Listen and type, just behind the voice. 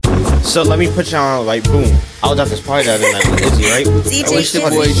So let me put y'all on, like, boom. I was at this party the other night with Izzy, right? It's your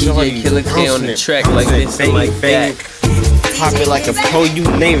boy DJ Killa K on the track like this and like that. Pop it like a pro, you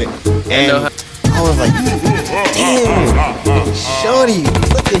name it. And I was like, damn, shorty,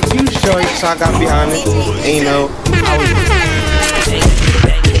 look at you, shorty. So I got behind it, and you know, I was.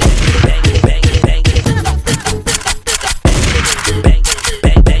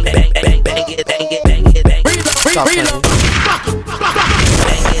 Stop playing.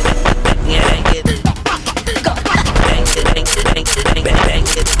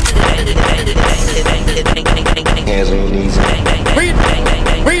 Hands on your knees.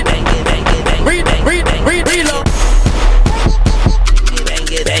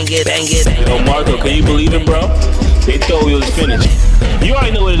 Yo, Marco, can you believe it, bro? They thought we was finished. You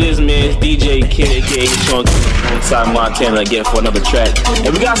already know what it is, man. It's DJ Killa K showing inside Montana again for another track.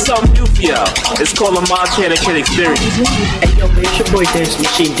 And we got something new for y'all. It's called the Montana Kid Experience. Hey, yo, man, it's your boy Dance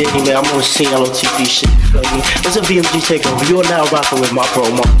Machine Diddy, man. I'm on CLOTV shit, you feel me? It's a VMG takeover. You are now rocking with my bro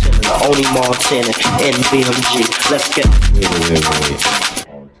Montana, the only Montana in VMG. Let's get it.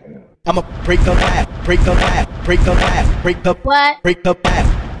 I'ma break the back, break the back, break the back, break the what? Break the back,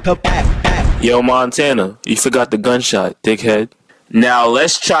 back. Yo, Montana, you forgot the gunshot, dickhead. Now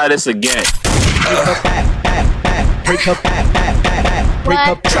let's try this again. Break the back, break the back, break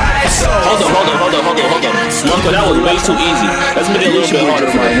the back. Hold on. Marco, that was way too easy. Let's make it a little bit harder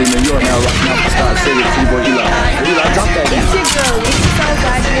for you. You are now rocking out the start singing to boy Eli. Eli, drop that down. It's your girl, it's so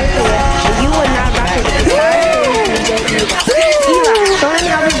glad you're here. And you are not rocking with the stars. Eli, show me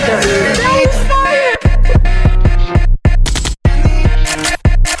how it's done.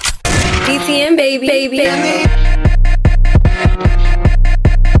 DTM, baby.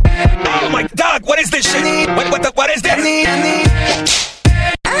 Oh my dog, what is this shit? What is this?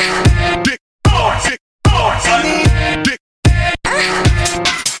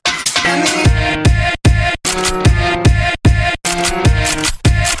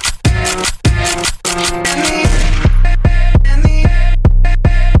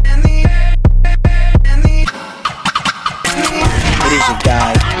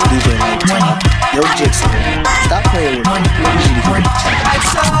 Stop playing with me.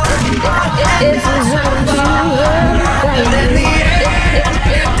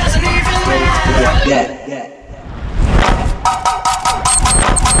 Yeah.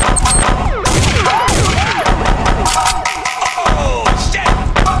 Oh shit!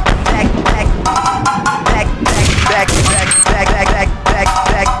 Back.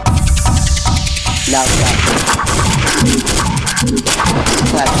 Now stop.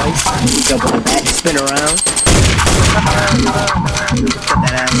 Clap twice. Jump on the back. Spin around.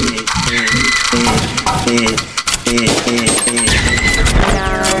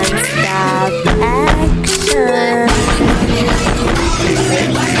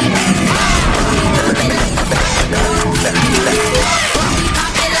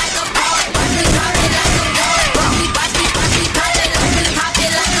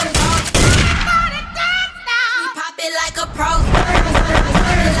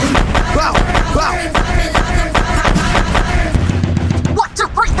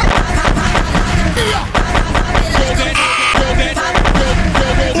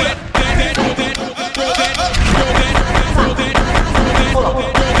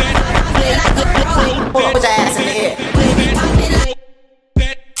 Put that out.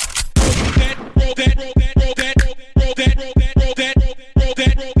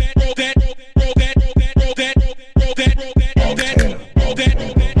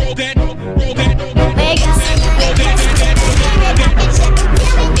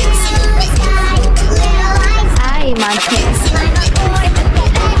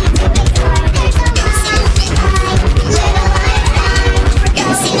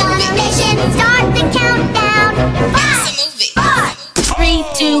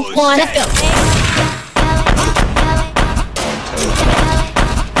 Let's go.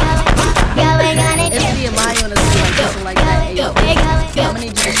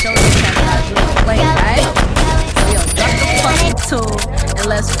 And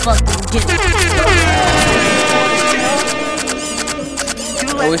let's fucking get it.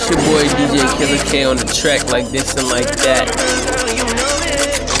 Oh, it's your boy DJ Killa K on the track like this and like that.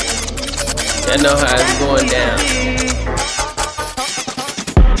 I know how it's going down.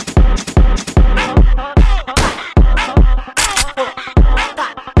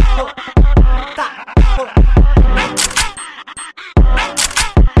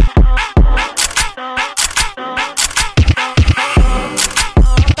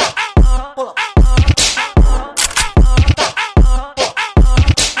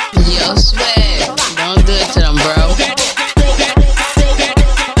 Yo, Swag, don't do it to them, bro.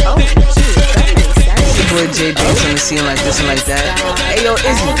 DJ Banks on the scene like this and like that. Hey yo,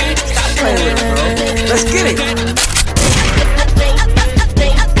 Izzy, stop playing with it, bro. Let's get it.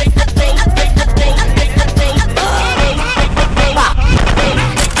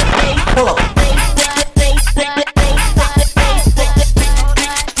 Hold up.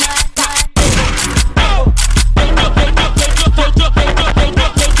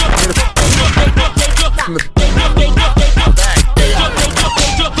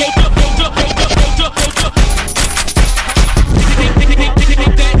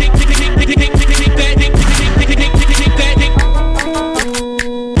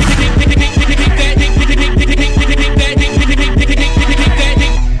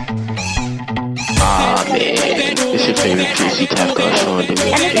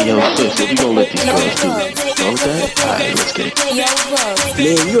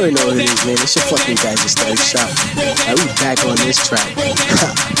 Man, you already know what it is, man. It's your fucking guy just started shot. Now we back on this track.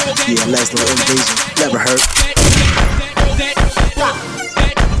 Yeah, nice little invasion. Never hurt.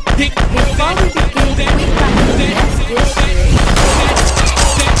 Before we begin, we got to mess this shit.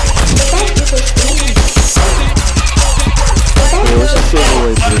 Yo, what's your favorite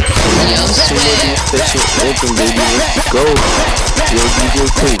way, bitch? Somebody section open, baby. Let's go. Yo, DJ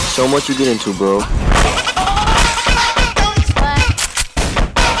K, so much you get into, bro.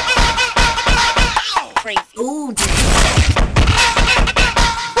 Ooh,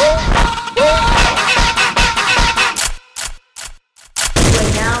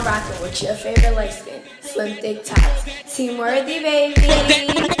 We're now rocking with your favorite light skin, slim thick tops, team worthy, baby.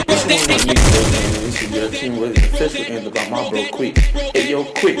 This is one of the niggas, we should get a team with it. Official anthem about my bro, Quick. Hey, yo,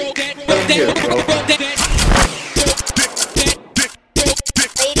 Quick. Let me hear it, bro.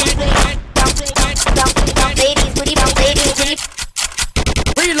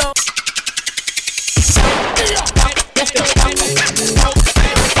 reload.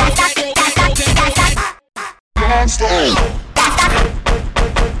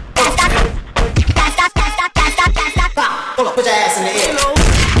 Hold up, put your ass in the air.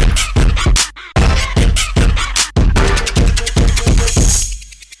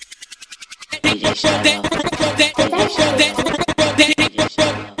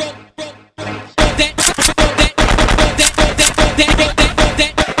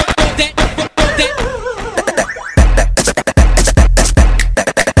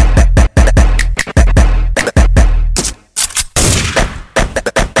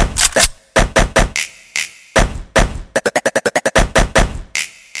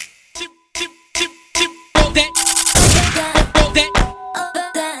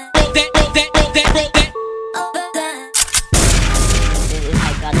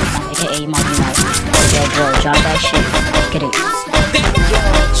 Drop that shit. Get it.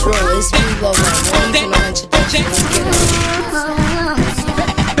 True, it's me, Low. Won't even know introduction. Let's get it.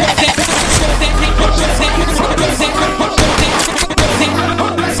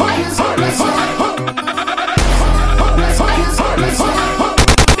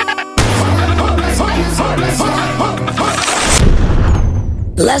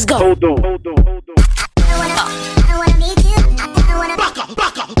 Let's go. Hold on.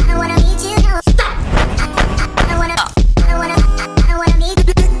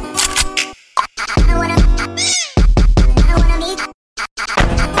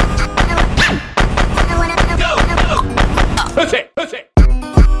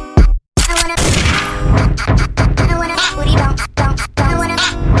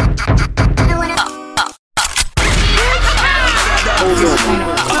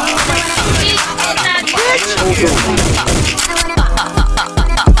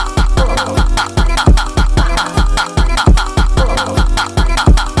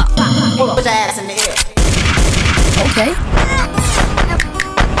 Put your ass in the air. Okay.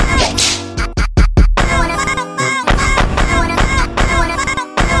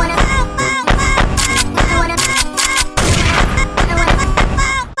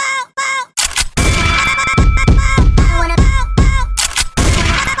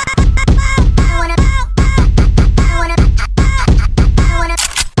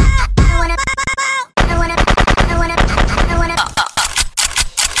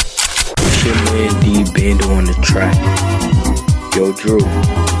 On the track. Yo, Drew,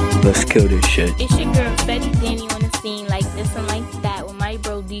 let's kill this shit. It's your girl Betty Danny on the scene like this and like that with my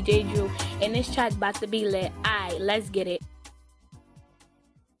bro DJ Drew, and this track about to be lit. Aight, let's get it.